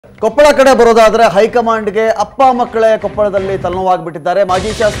ಕೊಪ್ಪಳ ಕಡೆ ಬರೋದಾದ್ರೆ ಹೈಕಮಾಂಡ್ಗೆ ಅಪ್ಪ ಮಕ್ಕಳೇ ಕೊಪ್ಪಳದಲ್ಲಿ ತಲೆನೋವಾಗಿಬಿಟ್ಟಿದ್ದಾರೆ.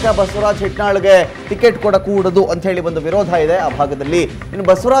 ಮಾಜಿ ಶಾಸಕ ಬಸವರಾಜ್ ಹಿಟ್ನಾಳ್ಗೆ ಟಿಕೆಟ್ ಕೊಡಕೂಡದು ಅಂತ ಹೇಳಿ ಒಂದು ವಿರೋಧ ಇದೆ ಆ ಭಾಗದಲ್ಲಿ. ಇನ್ನು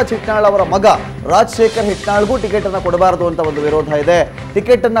ಬಸವರಾಜ್ ಹಿಟ್ನಾಳ್ ಅವರ ಮಗ ರಾಜಶೇಖರ್ ಹಿಟ್ನಾಳ್ಗೂ ಟಿಕೆಟ್ ಅನ್ನು ಕೊಡಬಾರದು ಅಂತ ಒಂದು ವಿರೋಧ ಇದೆ.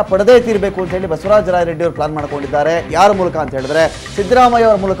 ಟಿಕೆಟ್ ಅನ್ನ ಪಡೆದೇ ತೀರಬೇಕು ಅಂತ ಹೇಳಿ ಬಸವರಾಜ ರಾಯರೆಡ್ಡಿ ಅವರು ಪ್ಲಾನ್ ಮಾಡ್ಕೊಂಡಿದ್ದಾರೆ. ಯಾರ ಮೂಲಕ ಅಂತ ಹೇಳಿದ್ರೆ ಸಿದ್ದರಾಮಯ್ಯ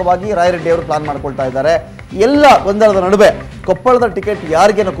ಅವರ ಮೂಲಕವಾಗಿ ರಾಯರೆಡ್ಡಿ ಅವರು ಪ್ಲಾನ್ ಮಾಡ್ಕೊಳ್ತಾ ಇದ್ದಾರೆ. ಎಲ್ಲ ಗೊಂದಲದ ನಡುವೆ ಕೊಪ್ಪಳದ ಟಿಕೆಟ್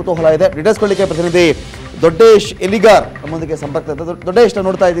ಯಾರಿಗೆ ಅನ್ನೋ ಕುತೂಹಲ ಇದೆ. ಡೀಟೇಲ್ಸ್ಕೊಳ್ಳಿಕ್ಕೆ ಪ್ರತಿನಿಧಿ ದೊಡ್ಡೇಶ್ ಎಲಿಗಾರ್ ನಮ್ಮೊಂದಿಗೆ ಸಂಪರ್ಕ. ದೊಡ್ಡೇಶ್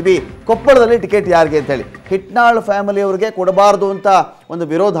ನೋಡ್ತಾ ಇದ್ದೀವಿ, ಕೊಪ್ಪಳದಲ್ಲಿ ಟಿಕೆಟ್ ಯಾರಿಗೆ ಅಂತ ಹೇಳಿ ಹಿಟ್ನಾಳ್ ಫ್ಯಾಮಿಲಿ ಅವರಿಗೆ ಕೊಡಬಾರ್ದು ಅಂತ ಒಂದು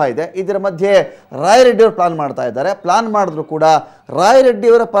ವಿರೋಧ ಇದೆ. ಇದರ ಮಧ್ಯೆ ರಾಯರೆಡ್ಡಿ ಅವರು ಪ್ಲಾನ್ ಮಾಡ್ತಾ ಇದ್ದಾರೆ. ಪ್ಲಾನ್ ಮಾಡಿದ್ರು ಕೂಡ ರಾಯರೆಡ್ಡಿ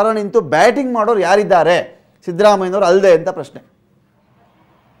ಅವರ ಪರ ನಿಂತು ಬ್ಯಾಟಿಂಗ್ ಮಾಡೋರು ಯಾರಿದ್ದಾರೆ, ಸಿದ್ದರಾಮಯ್ಯನವರು ಅಲ್ಲದೆ ಅಂತ ಪ್ರಶ್ನೆ.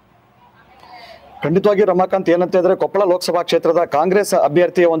 ಖಂಡಿತವಾಗಿ ರಮಾಕಾಂತ್, ಏನಂತ ಹೇಳಿದ್ರೆ ಕೊಪ್ಪಳ ಲೋಕಸಭಾ ಕ್ಷೇತ್ರದ ಕಾಂಗ್ರೆಸ್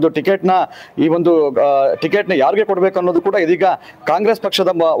ಅಭ್ಯರ್ಥಿಯ ಒಂದು ಟಿಕೆಟ್ನ ಯಾರಿಗೆ ಕೊಡಬೇಕು ಅನ್ನೋದು ಕೂಡ ಇದೀಗ ಕಾಂಗ್ರೆಸ್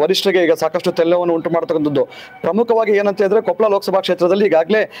ಪಕ್ಷದ ವರಿಷ್ಠರಿಗೆ ಈಗ ಸಾಕಷ್ಟು ತೆಲ್ಲವನ್ನು ಉಂಟು ಮಾಡತಕ್ಕಂಥದ್ದು. ಪ್ರಮುಖವಾಗಿ ಏನಂತ ಹೇಳಿದ್ರೆ ಕೊಪ್ಪಳ ಲೋಕಸಭಾ ಕ್ಷೇತ್ರದಲ್ಲಿ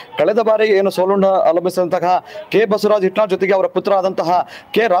ಈಗಾಗಲೇ ಕಳೆದ ಬಾರಿ ಏನು ಸೋಲನ್ನು ಅವಲಂಬಿಸಿದಂತಹ ಕೆ ಬಸವರಾಜ್ ಹಿಟ್ನಾಳ್ ಜೊತೆಗೆ ಅವರ ಪುತ್ರ ಆದಂತಹ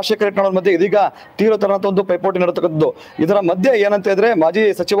ಕೆ ರಾಜಶೇಖರ್ ಹಿಟ್ನಾಳ್ ಮಧ್ಯೆ ಇದೀಗ ತೀವ್ರತರವಾದ ಒಂದು ಪೈಪೋಟಿ ನಡೆತಕ್ಕಂಥದ್ದು. ಇದರ ಮಧ್ಯೆ ಏನಂತ ಹೇಳಿದ್ರೆ ಮಾಜಿ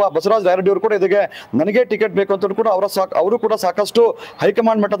ಸಚಿವ ಬಸವರಾಜ ರಾಯರೆಡ್ಡಿ ಅವರು ಕೂಡ ಇದಕ್ಕೆ ನನಗೆ ಟಿಕೆಟ್ ಬೇಕು ಅಂತ ಕೂಡ ಅವರು ಕೂಡ ಸಾಕಷ್ಟು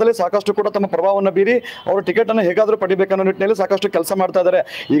ಹೈಕಮಾಂಡ್ ಮಟ್ಟದಲ್ಲಿ ಸಾಕಷ್ಟು ಕೂಡ ತಮ್ಮ ಪ್ರಭಾವವನ್ನು ಬೀರಿ ಅವರು ಟಿಕೆಟ್ ಅನ್ನು ಹೇಗಾದ್ರೂ ಪಡಿಬೇಕನ್ನೋ ನಿಟ್ಟಿನಲ್ಲಿ ಸಾಕಷ್ಟು ಕೆಲಸ ಮಾಡ್ತಾ ಇದ್ದಾರೆ.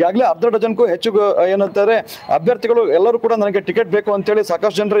 ಈಗಾಗಲೇ ಅರ್ಧ ಡಜನ್ಗೂ ಹೆಚ್ಚು ಏನಂತಾರೆ ಅಭ್ಯರ್ಥಿಗಳು ಎಲ್ಲರೂ ಕೂಡ ನನಗೆ ಟಿಕೆಟ್ ಬೇಕು ಅಂತೇಳಿ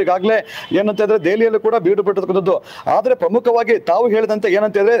ಸಾಕಷ್ಟು ಜನರು ಈಗಾಗಲೇ ಏನಂತ ಹೇಳಿದ್ರೆ ದೆಹಲಿಯಲ್ಲೂ ಕೂಡ ಬೀಡು ಬಿಟ್ಟಿರ್ತಕ್ಕಂಥದ್ದು. ಆದ್ರೆ ಪ್ರಮುಖವಾಗಿ ತಾವು ಹೇಳಿದಂತೆ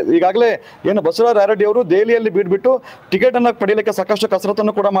ಏನಂತ ಹೇಳಿದ್ರೆ ಈಗಾಗಲೇ ಏನು ಬಸವರಾಜ ರಾಯರೆಡ್ಡಿ ಅವರು ದೆಹಲಿಯಲ್ಲಿ ಬೀಡ್ಬಿಟ್ಟು ಟಿಕೆಟ್ ಅನ್ನ ಪಡೀಲಿಕ್ಕೆ ಸಾಕಷ್ಟು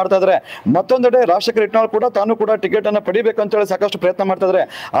ಕಸರತ್ತನ್ನು ಕೂಡ ಮಾಡ್ತಾ ಇದ್ದಾರೆ. ಮತ್ತೊಂದೆಡೆ ರಾಜಶೇಖರ್ ಹಿಟ್ನಾಳ್ ಕೂಡ ತಾನು ಕೂಡ ಟಿಕೆಟ್ ಅನ್ನ ಪಡಿಬೇಕು ಅಂತ ಹೇಳಿ ಸಾಕಷ್ಟು ಪ್ರಯತ್ನ ಮಾಡ್ತಾ ಇದ್ದಾರೆ.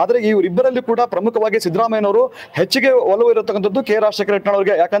 ಆದ್ರೆ ಇವರಿಬ್ಬರಲ್ಲಿ ಕೂಡ ಪ್ರಮುಖವಾಗಿ ಸಿದ್ದರಾಮಯ್ಯನವರು ಹೆಚ್ಚಿಗೆ ಒಲವು ಇರತಕ್ಕಂಥದ್ದು ಕೆ ರಾಜಶೇಖರ್ ಹಿಟ್ನಾಳ್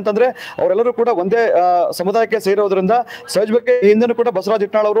ಅವರಿಗೆ. ಯಾಕಂತಂದ್ರೆ ಅವರೆಲ್ಲರೂ ಕೂಡ ಒಂದೇ ಸಮುದಾಯಕ್ಕೆ ಸೇರೋದ್ರಿಂದ ಸಹಜವಾಗಿ ಹಿಂದೆನೂ ಕೂಡ ಬಸವರಾಜ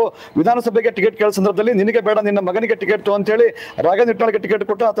ಹಿಟ್ನಾಳ್ ಅವರು ವಿಧಾನಸಭೆಗೆ ಟಿಕೆಟ್ ಕೇಳೋ ಸಂದರ್ಭದಲ್ಲಿ ನಿನಗೆ ಬೇಡ ನಿನ್ನ ಮಗನಿಗೆ ಟಿಕೆಟ್ ಅಂತ ಹೇಳಿ ರಾಘವೇಂದ್ರ ಹಿಟ್ನಾಳ್ಗೆ ಟಿಕೆಟ್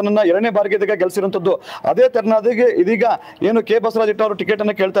ಕೊಟ್ಟು ಆತನನ್ನ 2ನೇ ಬಾರಿಗೆ ಇದೀಗ ಗೆಲ್ಲಿಸಿರುವಂತದ್ದು. ಅದೇ ತರನಾದಿಗೆ ಇದೀಗ ಏನು ಕೆ ಬಸವರಾಜ ಹಿಟ್ನಾಳ್ ಅವರು ಟಿಕೆಟ್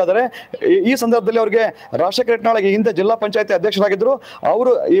ಅನ್ನು ಕೇಳ್ತಾ ಇದ್ದಾರೆ. ಈ ಸಂದರ್ಭದಲ್ಲಿ ಅವರಿಗೆ ರಾಜಶೇಖರ್ ಹಿಟ್ನಾಳ್ಗೆ ಹಿಂದೆ ಜಿಲ್ಲಾ ಪಂಚಾಯತಿ ಅಧ್ಯಕ್ಷರಾಗಿದ್ರು.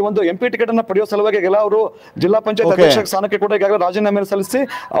 ಅವರು ಈ ಒಂದು MP ಟಿಕೆಟ್ ಅನ್ನ ಪಡೆಯುವ ಸಲುವಾಗಿ ಅವರು ಜಿಲ್ಲಾ ಪಂಚಾಯತ್ ಅಧ್ಯಕ್ಷ ಸ್ಥಾನಕ್ಕೆ ಕೂಡ ಈಗಾಗಲೇ ರಾಜೀನಾಮೆ ಸಲ್ಲಿಸಿ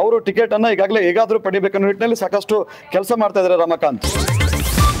ಅವರು ಟಿಕೆಟ್ ಅನ್ನ ಈಗಾಗಲೇ ಹೇಗಾದ್ರೂ ಪಡಿಬೇಕನ್ನೋ ನಿಟ್ಟಿನಲ್ಲಿ ಸಾಕಷ್ಟು ಕೆಲಸ ಮಾಡ್ತಾ ಇದ್ದಾರೆ ರಮಾಕಾಂತ್.